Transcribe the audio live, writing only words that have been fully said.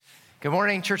Good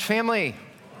morning, church family.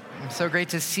 It's so great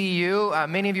to see you.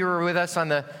 Many of you were with us on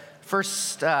the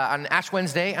first, on Ash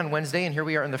Wednesday, and here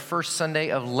we are on the first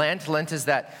Sunday of Lent. Lent is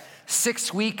that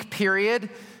 6-week period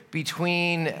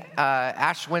between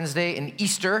Ash Wednesday and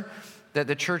Easter that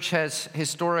the church has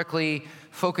historically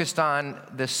focused on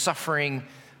the suffering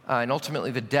and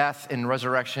ultimately the death and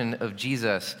resurrection of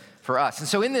Jesus for us. And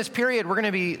so in this period, we're going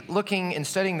to be looking and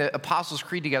studying the Apostles'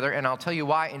 Creed together, and I'll tell you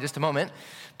why in just a moment.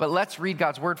 But let's read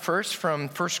God's word first from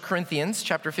 1 Corinthians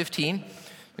chapter 15.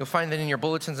 You'll find that in your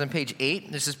bulletins on page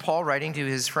 8. This is Paul writing to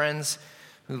his friends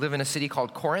who live in a city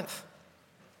called Corinth.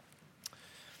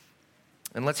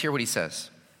 And let's hear what he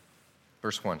says.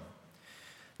 Verse 1.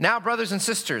 Now, brothers and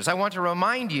sisters, I want to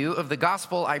remind you of the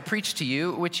gospel I preached to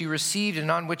you, which you received and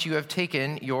on which you have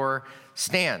taken your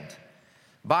stand.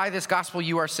 By this gospel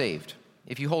you are saved,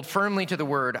 if you hold firmly to the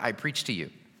word I preached to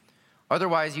you.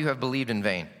 Otherwise you have believed in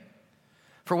vain.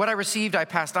 For what I received I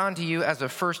passed on to you as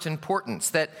of first importance,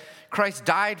 that Christ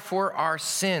died for our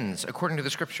sins according to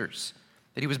the Scriptures,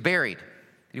 that he was buried,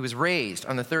 that he was raised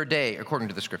on the third day according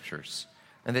to the Scriptures,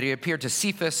 and that he appeared to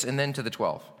Cephas and then to the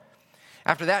 12.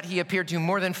 After that he appeared to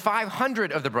more than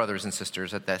 500 of the brothers and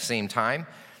sisters at that same time,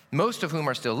 most of whom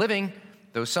are still living,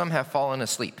 though some have fallen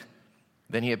asleep.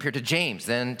 Then he appeared to James,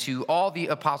 then to all the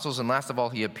apostles, and last of all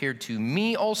he appeared to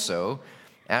me also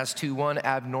as to one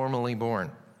abnormally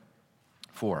born.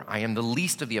 For I am the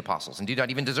least of the apostles, and do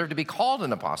not even deserve to be called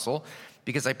an apostle,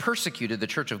 because I persecuted the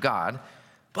church of God.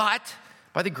 But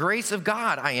by the grace of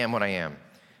God I am what I am.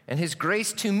 And his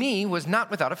grace to me was not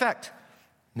without effect.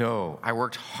 No, I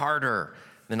worked harder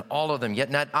than all of them, yet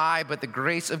not I, but the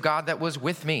grace of God that was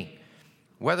with me.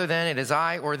 Whether then it is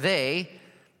I or they,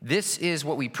 this is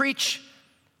what we preach,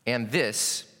 and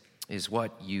this is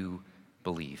what you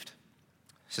believed.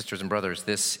 Sisters and brothers,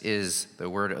 this is the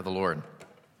word of the Lord.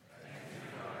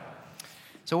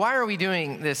 So why are we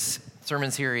doing this sermon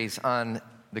series on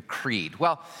the Creed?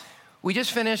 Well, we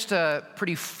just finished a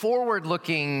pretty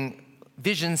forward-looking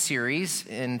vision series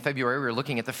in February. We were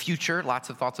looking at the future, lots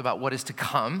of thoughts about what is to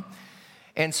come.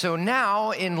 And so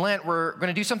now in Lent, we're going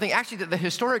to do something actually that the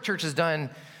historic church has done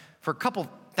for a couple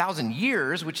thousand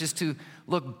years, which is to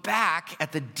look back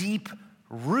at the deep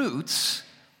roots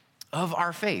of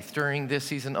our faith during this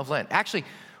season of Lent. Actually,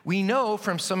 we know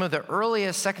from some of the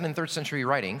earliest 2nd and 3rd century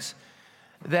writings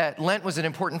that Lent was an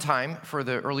important time for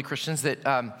the early Christians, that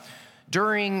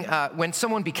during when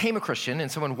someone became a Christian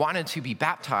and someone wanted to be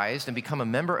baptized and become a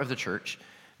member of the church,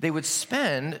 they would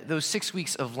spend those 6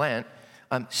 weeks of Lent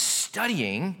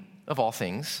studying, of all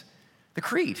things, the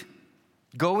Creed,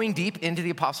 going deep into the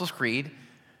Apostles' Creed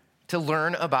to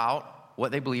learn about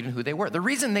what they believed and who they were. The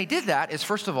reason they did that is,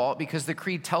 first of all, because the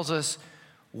Creed tells us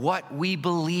what we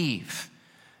believe.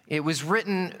 It was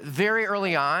written very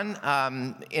early on,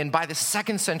 and by the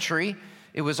 2nd century,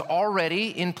 it was already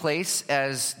in place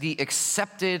as the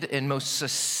accepted and most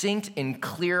succinct and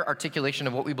clear articulation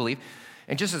of what we believe.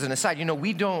 And just as an aside,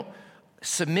 we don't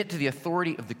submit to the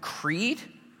authority of the Creed.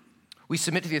 We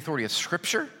submit to the authority of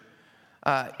Scripture.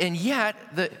 And yet,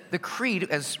 the Creed,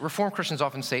 as Reformed Christians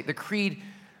often say,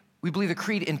 we believe the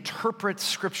Creed interprets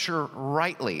Scripture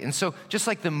rightly. And so just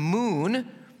like the moon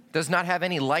does not have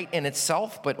any light in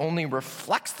itself, but only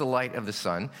reflects the light of the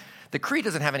sun, the Creed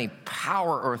doesn't have any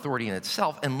power or authority in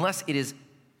itself unless it is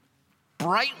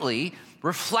brightly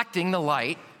reflecting the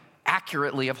light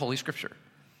accurately of Holy Scripture.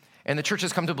 And the church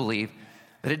has come to believe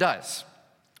that it does,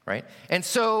 right? And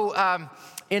so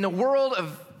in a world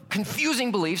of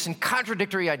confusing beliefs and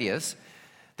contradictory ideas,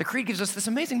 the Creed gives us this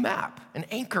amazing map, an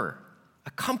anchor,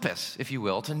 a compass, if you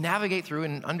will, to navigate through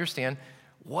and understand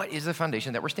what is the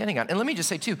foundation that we're standing on. And let me just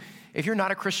say, too, if you're not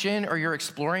a Christian or you're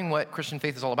exploring what Christian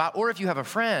faith is all about, or if you have a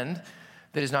friend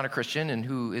that is not a Christian and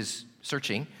who is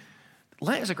searching,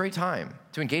 Lent is a great time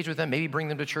to engage with them, maybe bring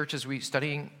them to church as we're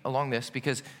studying along this,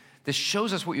 because this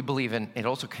shows us what we believe in. It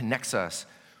also connects us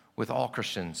with all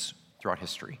Christians throughout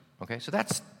history, okay? So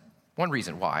that's one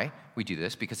reason why we do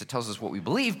this, because it tells us what we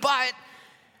believe, but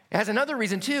it has another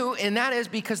reason, too, and that is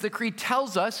because the Creed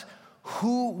tells us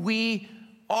who we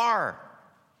are.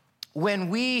 When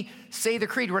we say the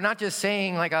Creed, we're not just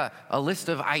saying like a list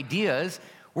of ideas.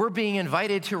 We're being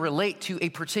invited to relate to a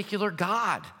particular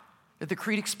God that the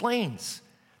Creed explains.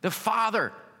 The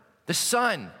Father, the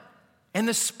Son, and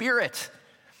the Spirit.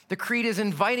 The Creed is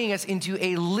inviting us into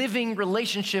a living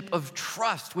relationship of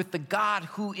trust with the God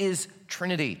who is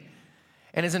Trinity,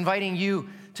 and is inviting you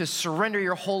to surrender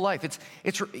your whole life.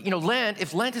 It's Lent,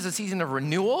 if Lent is a season of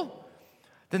renewal,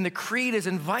 then the Creed is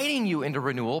inviting you into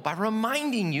renewal by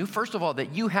reminding you, first of all,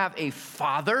 that you have a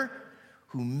Father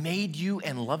who made you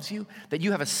and loves you, that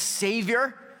you have a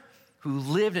Savior who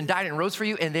lived and died and rose for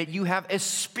you, and that you have a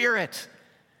Spirit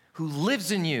who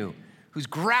lives in you, who's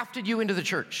grafted you into the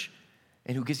church,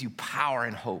 and who gives you power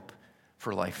and hope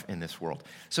for life in this world.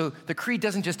 So the creed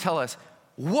doesn't just tell us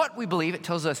what we believe, it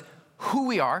tells us who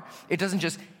we are. It doesn't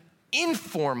just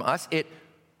inform us, it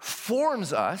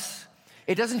forms us.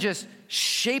 It doesn't just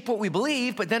shape what we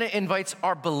believe, but then it invites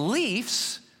our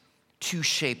beliefs to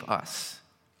shape us.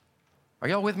 Are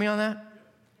y'all with me on that?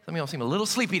 Some of y'all seem a little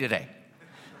sleepy today,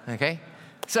 okay?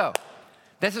 So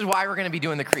this is why we're going to be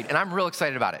doing the creed, and I'm real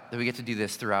excited about it, that we get to do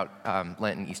this throughout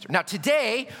Lent and Easter. Now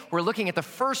today, we're looking at the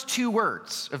first two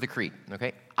words of the creed,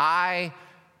 okay? I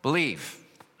believe.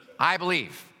 I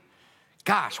believe.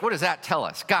 Gosh, what does that tell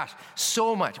us? Gosh,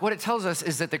 so much. What it tells us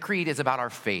is that the creed is about our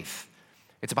faith.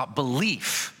 It's about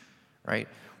belief, right?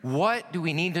 What do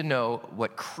we need to know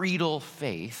what creedal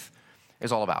faith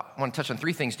is all about? I want to touch on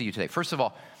three things to you today. First of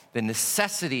all, the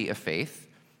necessity of faith,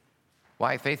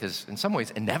 why faith is in some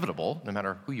ways inevitable, no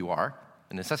matter who you are,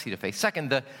 the necessity of faith. Second,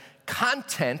 the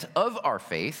content of our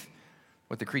faith,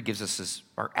 what the creed gives us is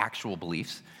our actual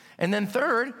beliefs. And then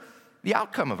third, the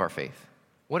outcome of our faith.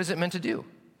 What is it meant to do,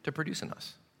 to produce in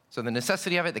us? So the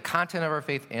necessity of it, the content of our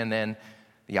faith, and then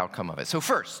the outcome of it. So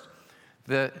first,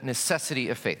 the necessity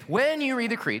of faith. When you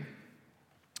read the creed,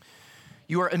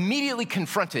 you are immediately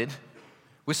confronted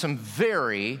with some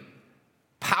very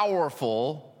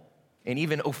powerful and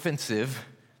even offensive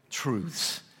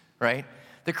truths, right?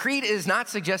 The creed is not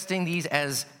suggesting these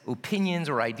as opinions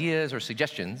or ideas or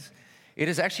suggestions. It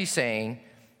is actually saying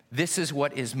this is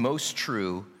what is most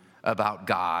true about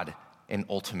God and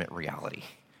ultimate reality.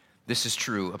 This is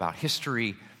true about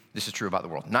history. This is true about the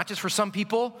world. Not just for some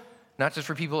people, not just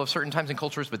for people of certain times and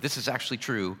cultures, but this is actually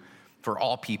true for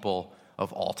all people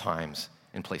of all times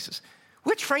and places,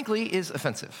 which frankly is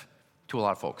offensive to a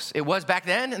lot of folks. It was back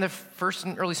then in the first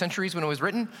and early centuries when it was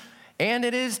written, and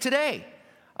it is today.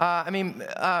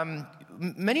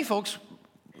 Many folks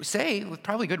say, with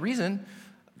probably good reason,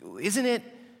 isn't it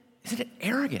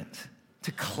arrogant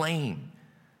to claim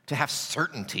to have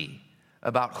certainty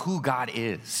about who God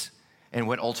is and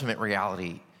what ultimate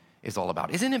reality is all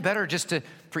about? Isn't it better just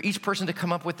for each person to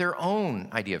come up with their own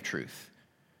idea of truth?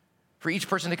 For each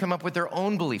person to come up with their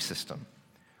own belief system?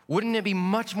 Wouldn't it be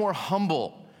much more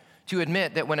humble to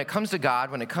admit that when it comes to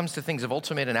God, when it comes to things of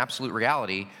ultimate and absolute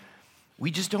reality, we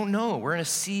just don't know. We're in a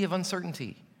sea of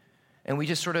uncertainty. And we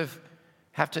just sort of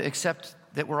have to accept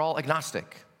that we're all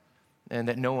agnostic and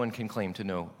that no one can claim to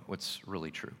know what's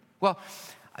really true. Well,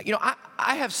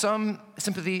 I have some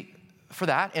sympathy for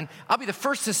that, and I'll be the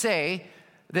first to say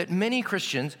that many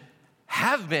Christians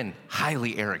have been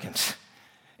highly arrogant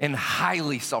and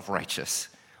highly self-righteous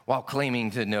while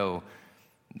claiming to know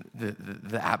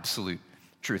the absolute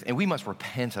truth. And we must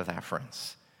repent of that,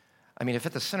 friends. I mean, if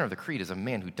at the center of the creed is a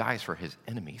man who dies for his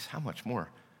enemies, how much more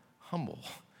humble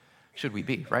should we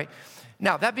be, right?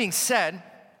 Now, that being said,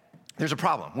 there's a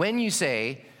problem. When you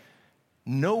say,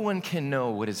 no one can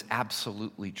know what is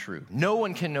absolutely true, no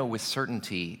one can know with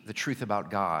certainty the truth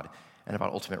about God and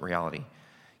about ultimate reality.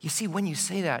 You see, when you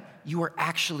say that, you are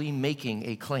actually making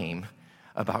a claim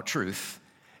about truth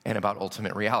and about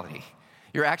ultimate reality.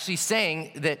 You're actually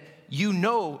saying that you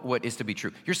know what is to be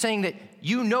true. You're saying that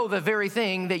you know the very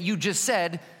thing that you just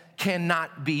said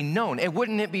cannot be known. And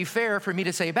wouldn't it be fair for me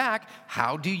to say back,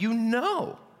 how do you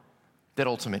know that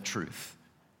ultimate truth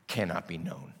cannot be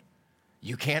known?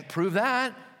 You can't prove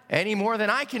that any more than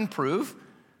I can prove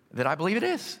that I believe it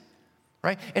is,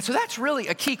 right? And so that's really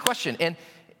a key question. And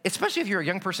especially if you're a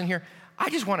young person here, I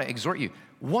just want to exhort you.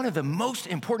 One of the most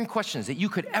important questions that you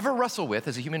could ever wrestle with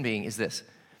as a human being is this: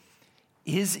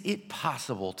 is it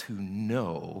possible to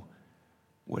know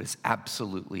what is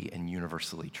absolutely and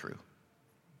universally true?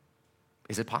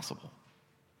 Is it possible?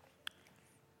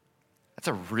 That's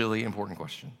a really important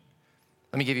question.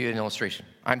 Let me give you an illustration.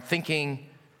 I'm thinking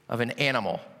of an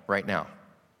animal right now.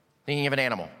 Thinking of an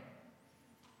animal.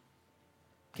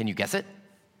 Can you guess it?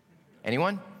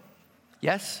 Anyone?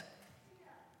 Yes?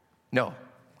 No.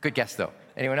 Good guess, though.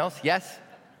 Anyone else? Yes?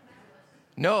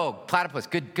 No. Platypus.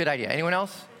 Good idea. Anyone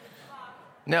else?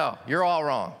 No. You're all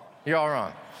wrong. You're all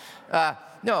wrong.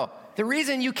 No. The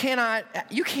reason you can't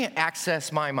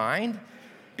access my mind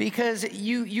because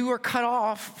you are cut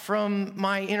off from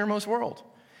my innermost world.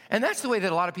 And that's the way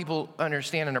that a lot of people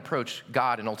understand and approach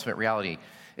God and ultimate reality,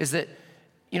 is that,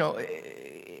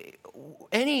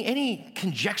 any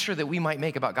conjecture that we might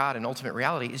make about God and ultimate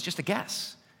reality is just a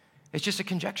guess. It's just a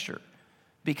conjecture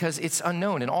because it's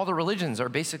unknown. And all the religions are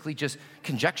basically just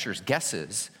conjectures,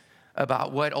 guesses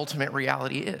about what ultimate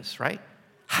reality is, right?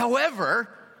 However,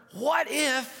 what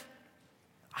if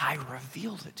I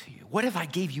revealed it to you? What if I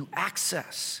gave you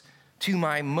access to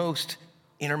my most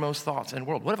innermost thoughts and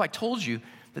world. What if I told you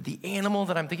that the animal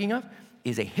that I'm thinking of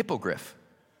is a hippogriff,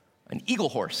 an eagle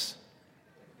horse?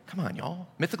 Come on, y'all.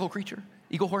 Mythical creature,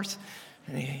 eagle horse.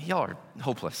 Y'all are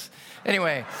hopeless.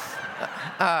 Anyway,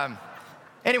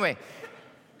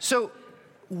 so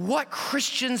what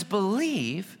Christians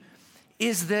believe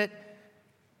is that,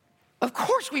 of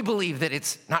course we believe that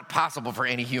it's not possible for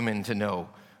any human to know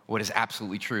what is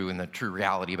absolutely true and the true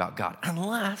reality about God,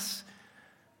 unless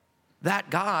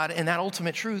that God and that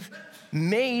ultimate truth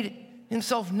made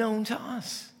himself known to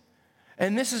us.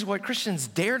 And this is what Christians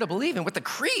dare to believe and what the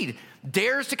creed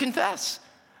dares to confess,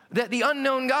 that the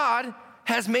unknown God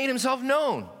has made himself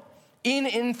known in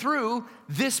and through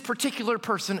this particular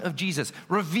person of Jesus,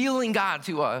 revealing God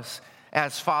to us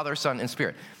as Father, Son, and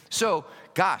Spirit. So,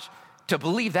 gosh, to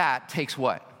believe that takes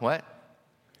what? What?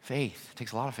 Faith. It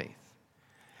takes a lot of faith.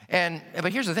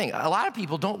 But here's the thing. A lot of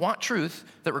people don't want truth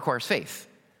that requires faith.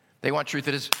 They want truth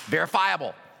that is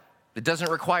verifiable, that doesn't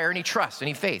require any trust,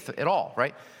 any faith at all,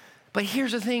 right? But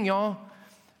here's the thing, y'all.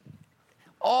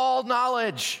 All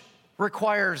knowledge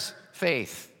requires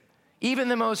faith. Even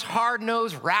the most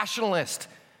hard-nosed rationalist,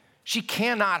 she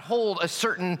cannot hold a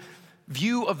certain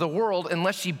view of the world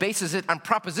unless she bases it on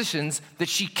propositions that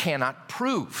she cannot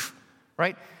prove,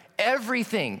 right?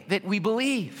 Everything that we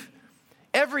believe,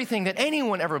 everything that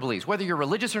anyone ever believes, whether you're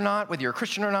religious or not, whether you're a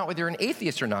Christian or not, whether you're an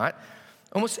atheist or not,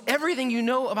 almost everything you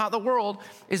know about the world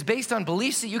is based on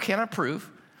beliefs that you cannot prove,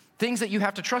 things that you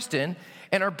have to trust in,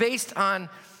 and are based on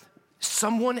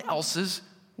someone else's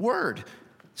word.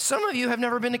 Some of you have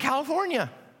never been to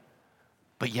California,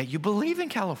 but yet you believe in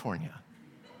California.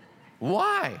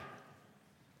 Why?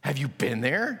 Have you been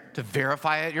there to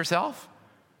verify it yourself?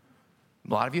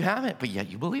 A lot of you haven't, but yet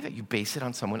you believe it. You base it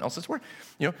on someone else's word.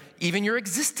 Even your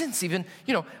existence,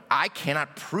 I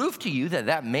cannot prove to you that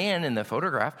that man in the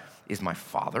photograph is my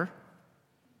father.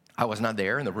 I was not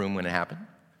there in the room when it happened,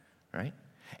 right?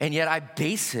 And yet I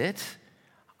base it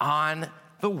on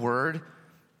the word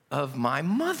of my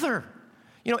mother.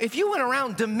 If you went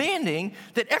around demanding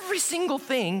that every single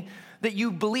thing that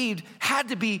you believed had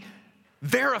to be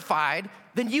verified,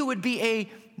 then you would be a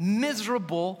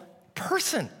miserable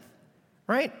person,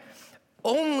 right?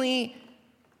 Only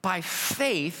by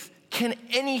faith can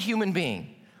any human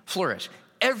being flourish.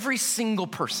 Every single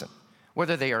person,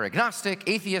 whether they are agnostic,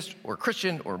 atheist, or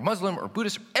Christian, or Muslim, or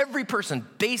Buddhist, every person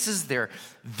bases their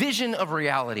vision of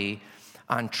reality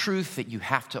on truth that you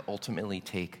have to ultimately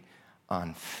take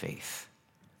on faith.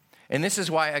 And this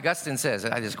is why Augustine says,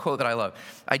 this quote that I love,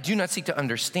 I do not seek to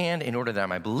understand in order that I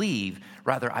might believe,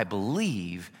 rather I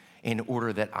believe in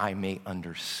order that I may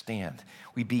understand.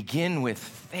 We begin with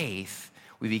faith,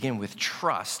 we begin with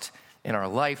trust, and our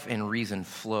life and reason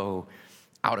flow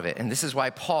out of it. And this is why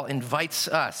Paul invites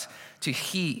us to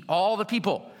heed all the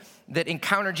people that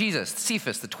encounter Jesus,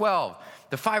 Cephas, the 12,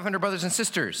 the 500 brothers and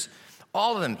sisters,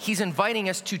 all of them. He's inviting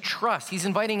us to trust. He's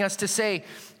inviting us to say,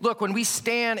 look, when we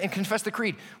stand and confess the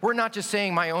creed, we're not just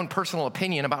saying my own personal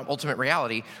opinion about ultimate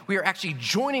reality. We are actually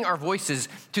joining our voices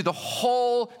to the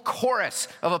whole chorus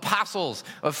of apostles,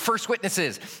 of first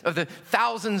witnesses, of the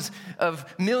thousands of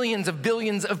millions of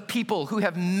billions of people who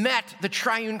have met the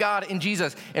triune God in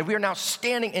Jesus. And we are now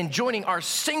standing and joining our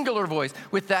singular voice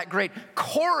with that great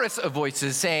chorus of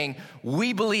voices saying,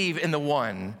 we believe in the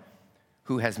one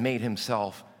who has made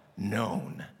himself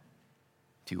known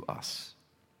to us.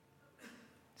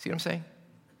 See what I'm saying?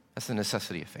 That's the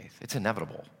necessity of faith. It's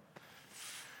inevitable.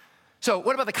 So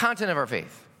what about the content of our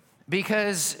faith?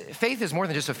 Because faith is more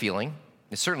than just a feeling.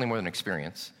 It's certainly more than an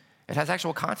experience. It has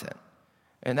actual content.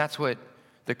 And that's what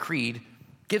the creed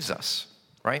gives us,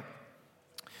 right?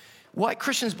 What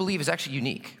Christians believe is actually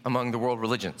unique among the world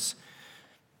religions.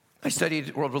 I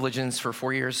studied world religions for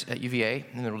 4 years at UVA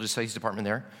in the religious studies department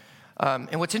there.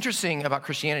 And what's interesting about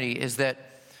Christianity is that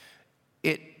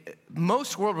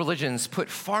most world religions put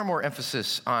far more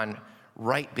emphasis on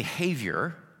right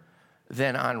behavior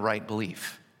than on right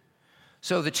belief.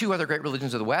 So the two other great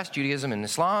religions of the West, Judaism and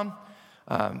Islam,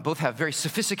 both have very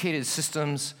sophisticated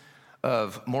systems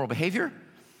of moral behavior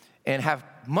and have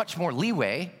much more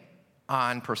leeway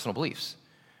on personal beliefs.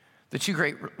 The two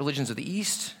great religions of the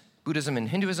East, Buddhism and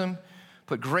Hinduism,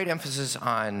 put great emphasis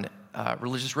on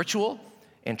religious ritual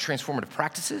and transformative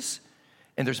practices,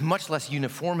 and there's much less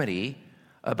uniformity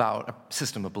about a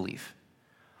system of belief.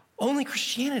 Only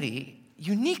Christianity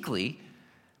uniquely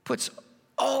puts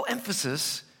all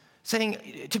emphasis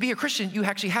saying to be a Christian, you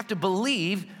actually have to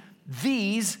believe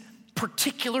these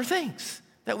particular things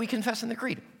that we confess in the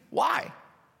creed. Why?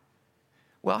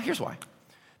 Well, here's why.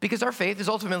 Because our faith is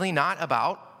ultimately not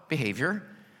about behavior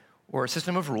or a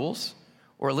system of rules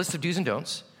or a list of do's and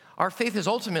don'ts. our faith is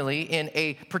ultimately in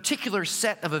a particular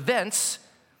set of events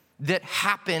that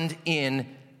happened in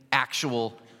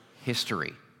actual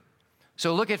history.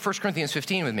 So look at 1 Corinthians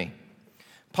 15 with me.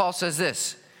 Paul says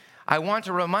this, I want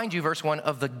to remind you, verse 1,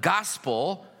 of the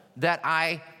gospel that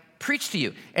I preached to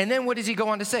you. And then what does he go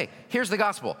on to say? Here's the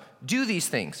gospel. Do these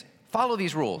things. Follow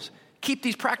these rules. Keep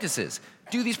these practices.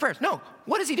 Do these prayers. No,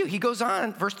 what does he do? He goes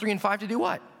on, verse 3 and 5, to do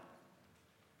what?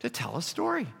 To tell a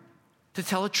story. To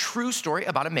tell a true story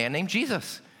about a man named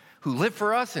Jesus who lived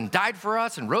for us and died for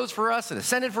us and rose for us and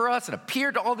ascended for us and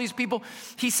appeared to all these people.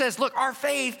 He says, look, our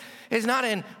faith is not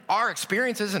in our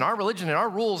experiences and our religion and our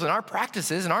rules and our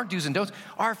practices and our do's and don'ts.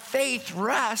 Our faith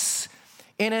rests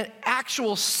in an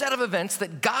actual set of events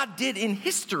that God did in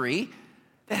history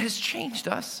that has changed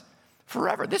us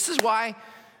forever. This is why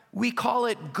we call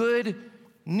it good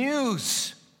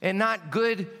news and not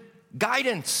good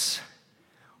guidance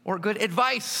or good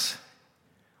advice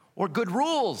or good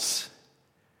rules.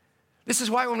 This is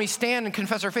why when we stand and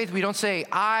confess our faith, we don't say,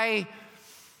 I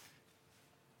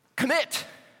commit,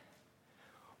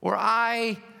 or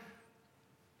I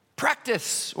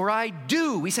practice, or I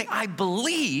do. We say, I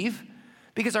believe,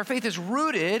 because our faith is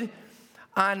rooted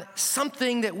on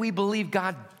something that we believe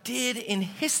God did in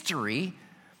history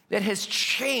that has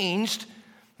changed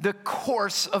the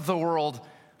course of the world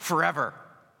forever.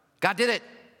 God did it,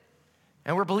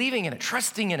 and we're believing in it,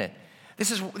 trusting in it. This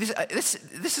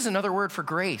is another word for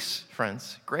grace,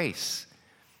 friends. Grace.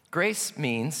 Grace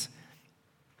means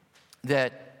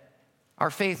that our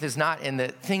faith is not in the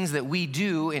things that we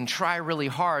do and try really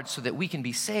hard so that we can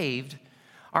be saved.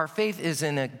 Our faith is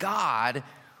in a God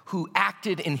who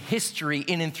acted in history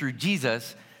in and through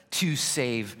Jesus to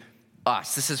save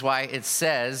us. This is why it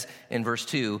says in verse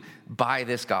 2, by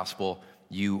this gospel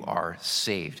you are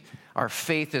saved. Our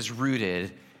faith is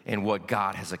rooted in what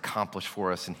God has accomplished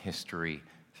for us in history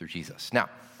through Jesus. Now,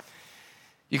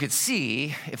 you could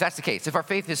see, if that's the case, if our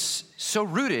faith is so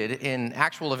rooted in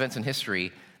actual events in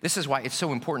history, this is why it's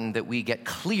so important that we get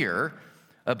clear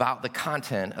about the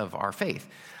content of our faith.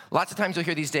 Lots of times you'll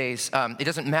hear these days, it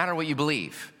doesn't matter what you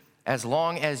believe, as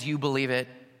long as you believe it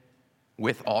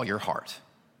with all your heart,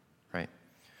 right?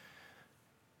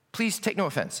 Please take no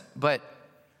offense, but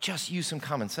just use some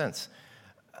common sense.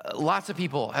 Lots of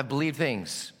people have believed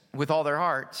things with all their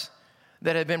hearts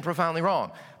that have been profoundly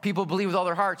wrong. People believe with all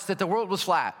their hearts that the world was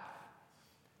flat,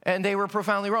 and they were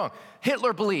profoundly wrong.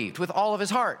 Hitler believed with all of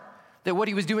his heart that what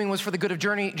he was doing was for the good of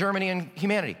Germany and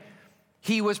humanity.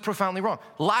 He was profoundly wrong.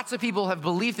 Lots of people have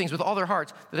believed things with all their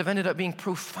hearts that have ended up being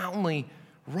profoundly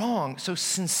wrong. So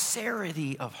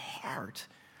sincerity of heart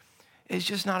is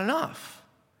just not enough.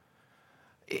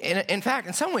 In fact,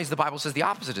 in some ways, the Bible says the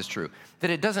opposite is true, that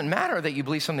it doesn't matter that you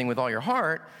believe something with all your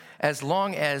heart as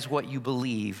long as what you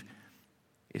believe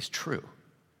is true.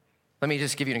 Let me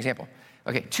just give you an example.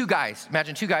 Okay,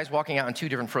 imagine two guys walking out in two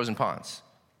different frozen ponds,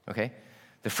 okay?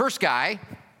 The first guy,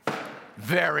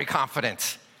 very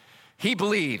confident. He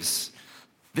believes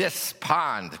this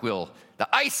pond the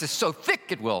ice is so thick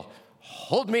it will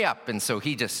hold me up, and so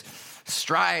he just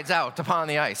strides out upon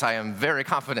the ice. I am very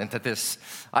confident that this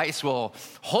ice will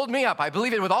hold me up. I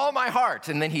believe it with all my heart.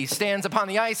 And then he stands upon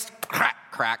the ice, crack,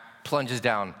 crack, plunges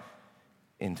down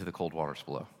into the cold waters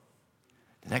below.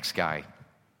 The next guy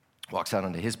walks out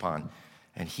onto his pond,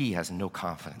 and he has no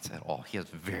confidence at all. He has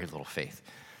very little faith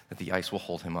that the ice will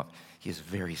hold him up. He is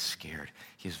very scared.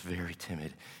 He is very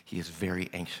timid. He is very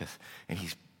anxious, and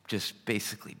he's just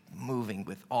basically moving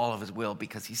with all of his will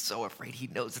because he's so afraid. He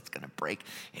knows it's going to break,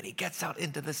 and he gets out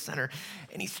into the center,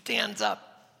 and he stands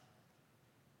up,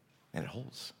 and it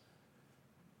holds.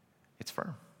 It's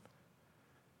firm.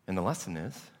 And the lesson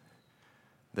is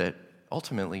that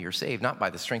ultimately you're saved not by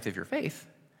the strength of your faith,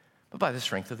 but by the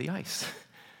strength of the ice,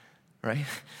 right?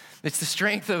 It's the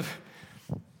strength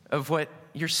of what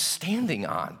you're standing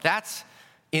on. That's,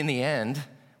 in the end,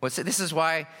 this is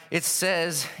why it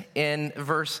says in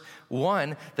verse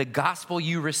 1, the gospel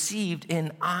you received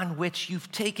and on which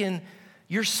you've taken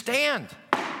your stand.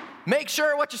 Make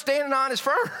sure what you're standing on is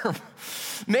firm.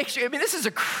 Make sure, this is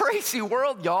a crazy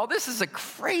world, y'all. This is a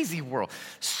crazy world.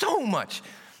 So much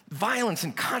violence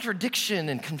and contradiction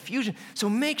and confusion. So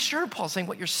make sure, Paul's saying,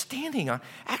 what you're standing on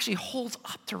actually holds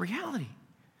up to reality.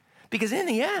 Because in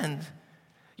the end,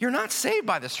 you're not saved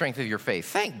by the strength of your faith.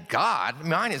 Thank God.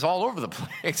 Mine is all over the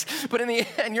place. But in the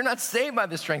end, you're not saved by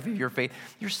the strength of your faith.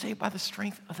 You're saved by the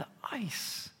strength of the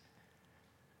ice.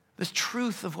 The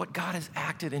truth of what God has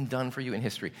acted and done for you in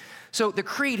history. So the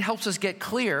creed helps us get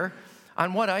clear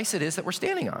on what ice it is that we're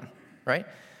standing on, right?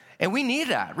 And we need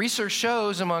that. Research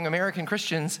shows among American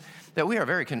Christians that we're a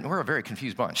very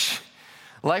confused bunch.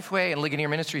 Lifeway and Ligonier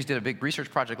Ministries did a big research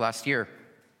project last year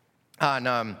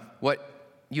on what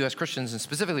U.S. Christians, and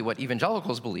specifically what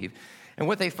evangelicals believe. And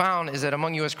what they found is that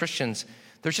among U.S. Christians,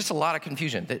 there's just a lot of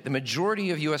confusion. The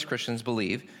majority of U.S. Christians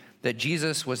believe that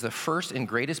Jesus was the first and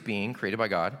greatest being created by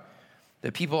God,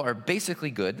 that people are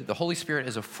basically good, that the Holy Spirit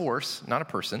is a force, not a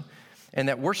person, and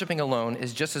that worshiping alone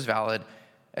is just as valid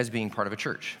as being part of a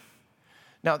church.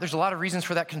 Now, there's a lot of reasons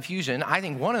for that confusion. I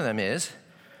think one of them is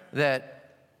that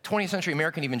 20th century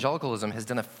American evangelicalism has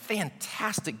done a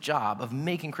fantastic job of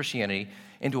making Christianity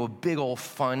into a big old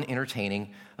fun,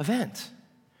 entertaining event.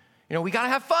 You know, we gotta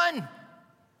have fun.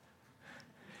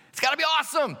 It's gotta be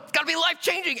awesome. It's gotta be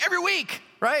life-changing every week,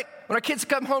 right? When our kids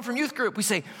come home from youth group, we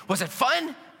say, was it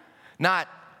fun? Not,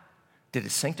 did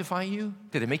it sanctify you?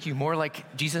 Did it make you more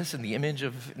like Jesus in the image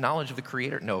of knowledge of the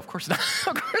Creator? No, of course not.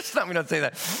 Of course not. We don't say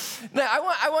that. No,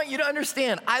 I want you to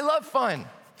understand, I love fun.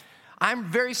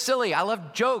 I'm very silly. I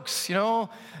love jokes, you know.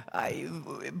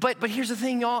 But here's the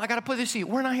thing, y'all. I got to put this to you.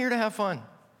 We're not here to have fun.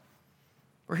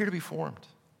 We're here to be formed.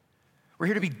 We're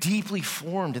here to be deeply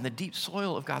formed in the deep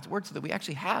soil of God's word so that we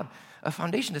actually have a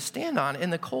foundation to stand on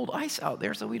in the cold ice out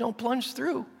there so we don't plunge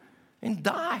through and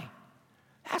die.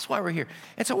 That's why we're here.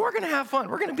 And so we're going to have fun.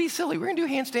 We're going to be silly. We're going to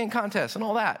do handstand contests and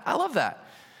all that. I love that.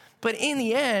 But in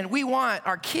the end, we want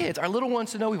our kids, our little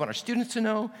ones to know. We want our students to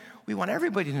know. We want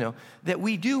everybody to know that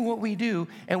we do what we do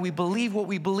and we believe what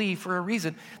we believe for a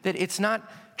reason, that it's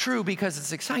not true because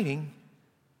it's exciting.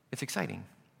 It's exciting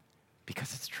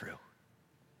because it's true.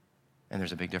 And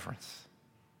there's a big difference.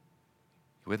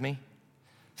 You with me?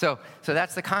 So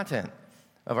that's the content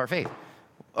of our faith.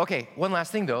 Okay, one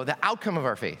last thing though, the outcome of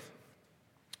our faith.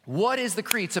 What is the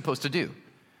creed supposed to do?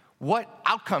 What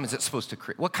outcome is it supposed to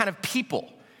create? What kind of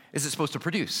people is it supposed to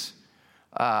produce?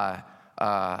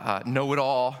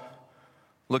 Know-it-all,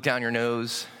 look down your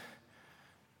nose,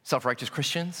 self-righteous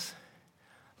Christians,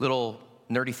 little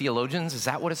nerdy theologians? Is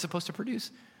that what it's supposed to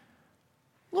produce?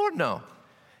 Lord, no.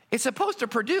 It's supposed to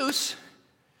produce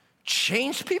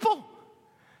changed people.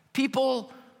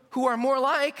 People who are more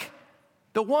like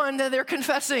the one that they're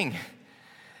confessing.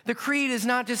 The creed is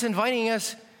not just inviting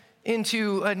us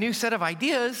into a new set of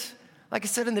ideas. Like I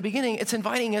said in the beginning, it's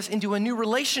inviting us into a new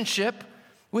relationship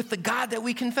with the God that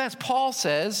we confess. Paul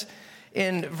says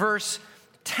in verse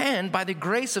 10, by the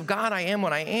grace of God I am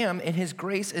what I am, and his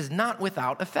grace is not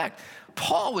without effect.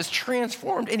 Paul was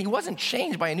transformed, and he wasn't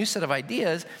changed by a new set of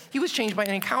ideas. He was changed by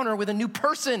an encounter with a new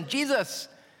person, Jesus,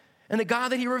 and the God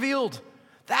that he revealed.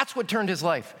 That's what turned his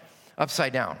life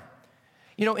upside down.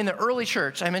 You know, in the early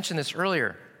church, I mentioned this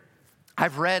earlier,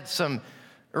 I've read some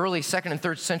early 2nd and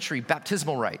 3rd century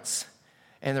baptismal rites,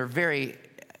 and they're very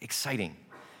exciting.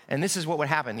 And this is what would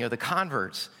happen. You know, the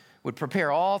converts would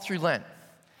prepare all through Lent.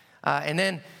 And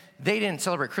then they didn't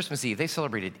celebrate Christmas Eve. They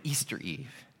celebrated Easter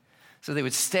Eve. So they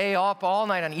would stay up all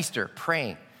night on Easter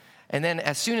praying. And then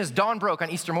as soon as dawn broke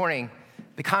on Easter morning,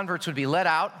 the converts would be led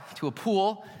out to a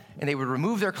pool, and they would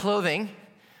remove their clothing,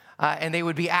 and they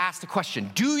would be asked a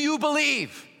question. Do you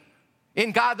believe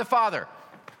in God the Father?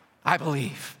 I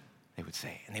believe, they would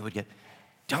say. And they would get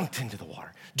dunked into the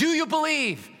water. Do you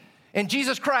believe in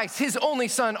Jesus Christ, his only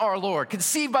Son, our Lord,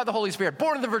 conceived by the Holy Spirit,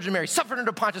 born of the Virgin Mary, suffered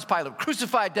under Pontius Pilate,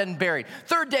 crucified, dead, and buried.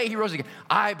 Third day, he rose again.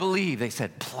 I believe, they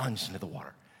said, plunged into the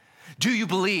water. Do you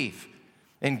believe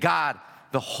in God,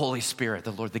 the Holy Spirit,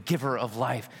 the Lord, the giver of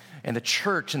life, and the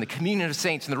church, and the communion of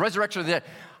saints, and the resurrection of the dead?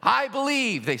 I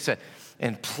believe, they said,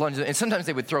 and plunged. And sometimes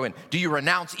they would throw in, do you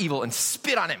renounce evil and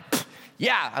spit on him?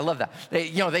 Yeah, I love that.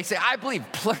 They say, I believe.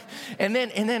 And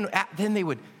then they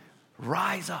would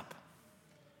rise up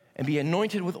and be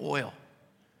anointed with oil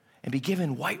and be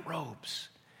given white robes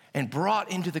and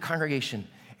brought into the congregation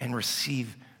and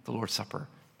receive the Lord's Supper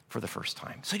for the first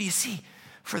time. So do you see,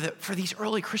 for these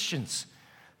early Christians,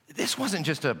 this wasn't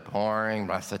just a boring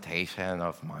recitation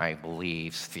of my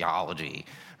beliefs, theology,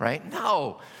 right?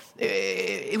 No,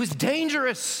 it was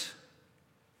dangerous.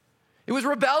 It was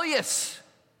rebellious.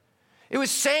 It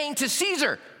was saying to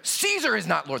Caesar, Caesar is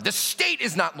not Lord. The state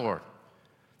is not Lord.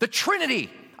 The Trinity,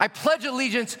 I pledge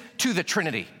allegiance to the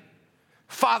Trinity,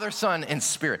 Father, Son, and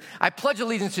Spirit. I pledge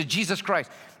allegiance to Jesus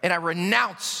Christ, and I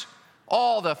renounce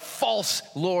all the false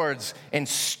lords and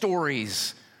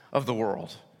stories of the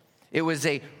world. It was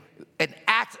an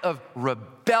act of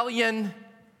rebellion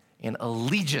and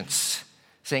allegiance,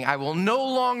 saying, I will no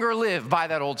longer live by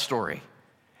that old story,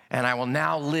 and I will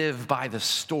now live by the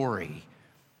story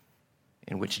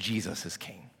in which Jesus is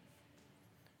king.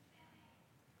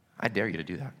 I dare you to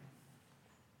do that.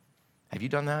 Have you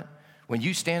done that? When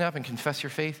you stand up and confess your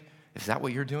faith, is that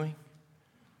what you're doing?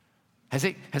 Has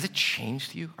it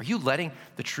changed you? Are you letting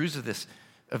the truths of this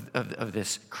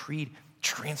creed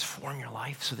transform your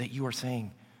life so that you are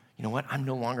saying, you know what, I'm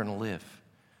no longer going to live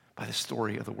by the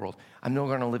story of the world. I'm no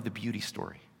longer going to live the beauty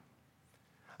story.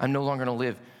 I'm no longer going to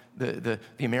live the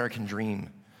American dream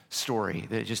story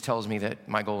that just tells me that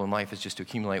my goal in life is just to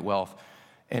accumulate wealth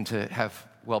and to have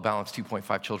well-balanced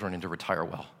 2.5 children and to retire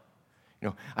well.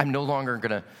 I'm no longer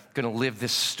gonna live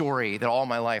this story that all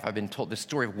my life I've been told, this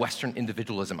story of Western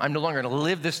individualism. I'm no longer gonna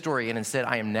live this story, and instead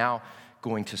I am now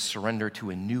going to surrender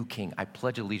to a new king. I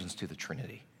pledge allegiance to the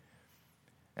Trinity,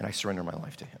 and I surrender my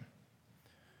life to him.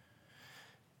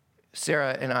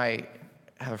 Sarah and I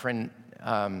have a friend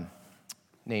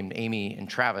named Amy and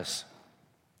Travis,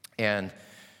 and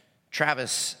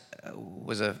Travis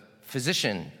was a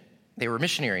physician. They were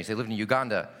missionaries. They lived in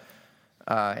Uganda,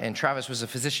 and Travis was a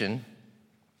physician.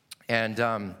 And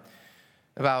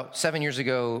about 7 years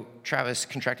ago, Travis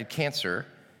contracted cancer,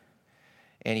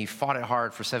 and he fought it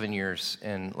hard for 7 years,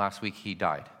 and last week he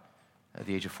died at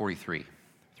the age of 43,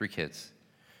 3 kids.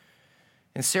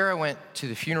 And Sarah went to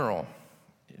the funeral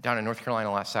down in North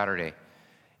Carolina last Saturday,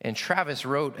 and Travis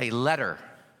wrote a letter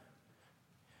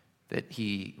that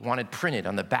he wanted printed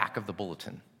on the back of the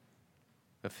bulletin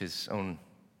of his own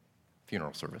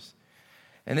funeral service.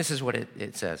 And this is what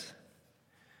it says.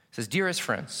 It says, "Dearest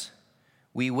friends,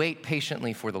 we wait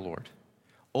patiently for the Lord,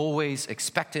 always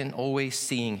expectant, always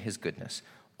seeing his goodness,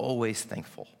 always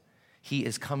thankful. He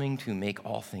is coming to make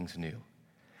all things new.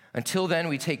 Until then,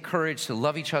 we take courage to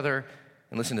love each other,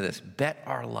 and listen to this, bet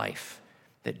our life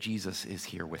that Jesus is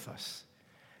here with us.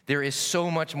 There is so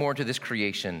much more to this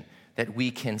creation that we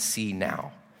can see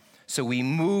now. So we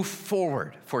move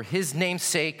forward for his name's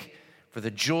sake, for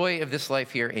the joy of this life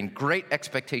here, in great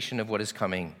expectation of what is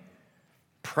coming.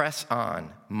 Press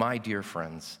on, my dear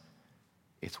friends.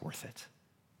 It's worth it."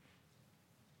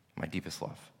 My deepest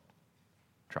love,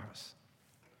 Travis.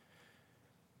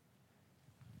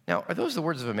 Now, are those the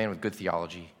words of a man with good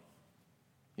theology?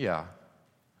 Yeah,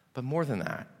 but more than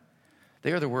that,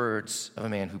 they are the words of a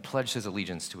man who pledged his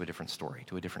allegiance to a different story,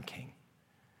 to a different king,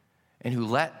 and who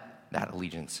let that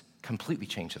allegiance completely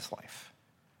change his life,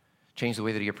 change the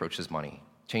way that he approaches money,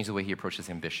 change the way he approaches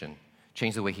ambition,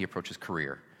 change the way he approaches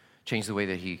career, change the way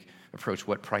that he approached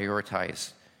what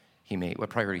priorities he made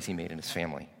in his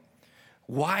family.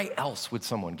 Why else would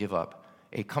someone give up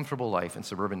a comfortable life in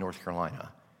suburban North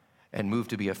Carolina and move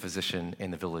to be a physician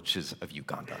in the villages of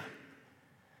Uganda?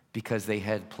 Because they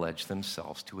had pledged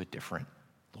themselves to a different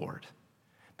Lord,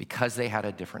 because they had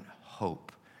a different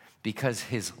hope, because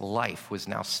his life was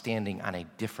now standing on a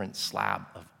different slab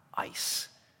of ice.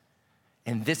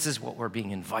 And this is what we're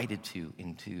being invited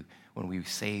into when we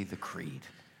say the creed.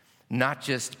 Not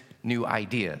just new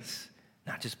ideas,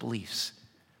 not just beliefs,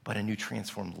 but a new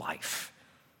transformed life.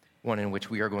 One in which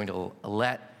we are going to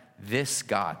let this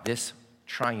God, this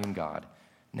triune God,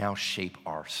 now shape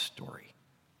our story.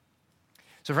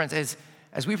 So friends,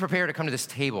 as we prepare to come to this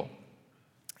table,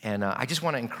 and I just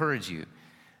want to encourage you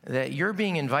that you're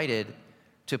being invited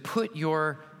to put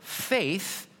your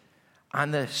faith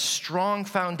on the strong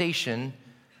foundation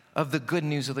of the good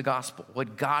news of the gospel,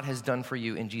 what God has done for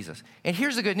you in Jesus. And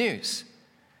here's the good news.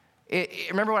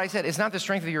 Remember what I said, it's not the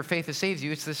strength of your faith that saves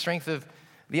you, it's the strength of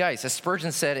the ice. As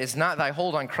Spurgeon said, it's not thy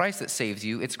hold on Christ that saves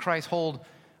you, it's Christ's hold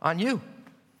on you.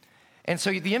 And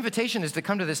so the invitation is to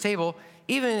come to this table,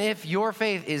 even if your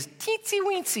faith is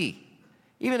teensy-weensy,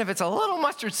 even if it's a little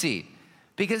mustard seed,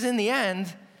 because in the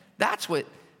end, that's what,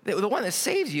 the one that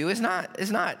saves you is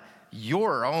not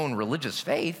your own religious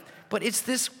faith, but it's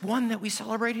this one that we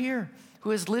celebrate here, who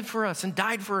has lived for us and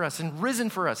died for us and risen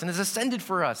for us and has ascended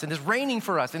for us and is reigning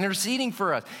for us and interceding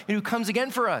for us and who comes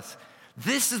again for us.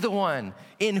 This is the one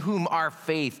in whom our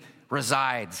faith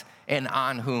resides and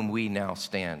on whom we now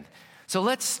stand. So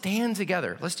let's stand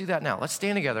together. Let's do that now. Let's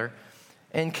stand together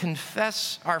and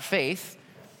confess our faith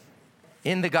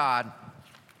in the God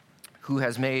who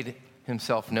has made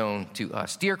himself known to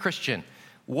us. Dear Christian,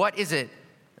 what is it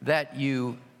that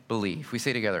you believe? We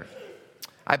say together,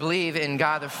 I believe in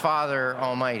God the Father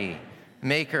Almighty,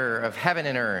 maker of heaven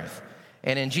and earth,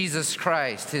 and in Jesus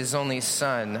Christ, his only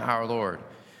Son, our Lord,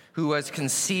 who was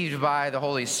conceived by the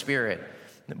Holy Spirit,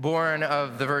 born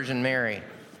of the Virgin Mary,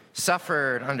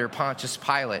 suffered under Pontius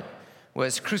Pilate,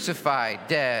 was crucified,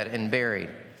 dead, and buried.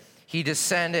 He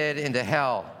descended into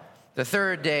hell. The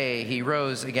third day he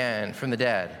rose again from the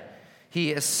dead.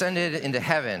 He ascended into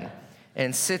heaven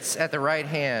and sits at the right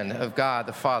hand of God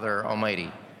the Father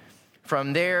Almighty.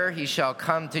 From there he shall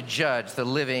come to judge the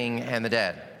living and the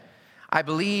dead. I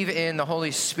believe in the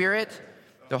Holy Spirit,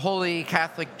 the Holy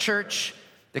Catholic Church,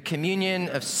 the communion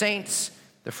of saints,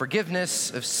 the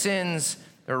forgiveness of sins,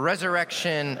 the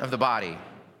resurrection of the body,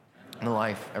 and the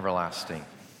life everlasting.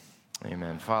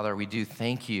 Amen. Father, we do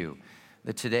thank you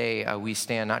that today we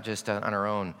stand not just on our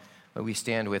own, but we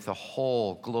stand with a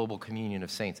whole global communion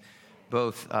of saints,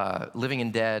 both living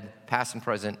and dead, past and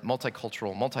present,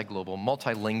 multicultural, multi-global,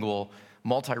 multilingual,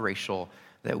 multiracial,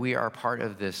 that we are part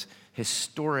of this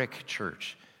historic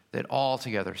church that all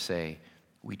together say,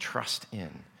 we trust in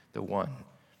the one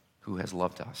who has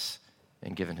loved us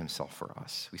and given himself for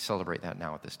us. We celebrate that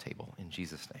now at this table. In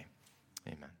Jesus' name,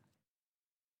 amen.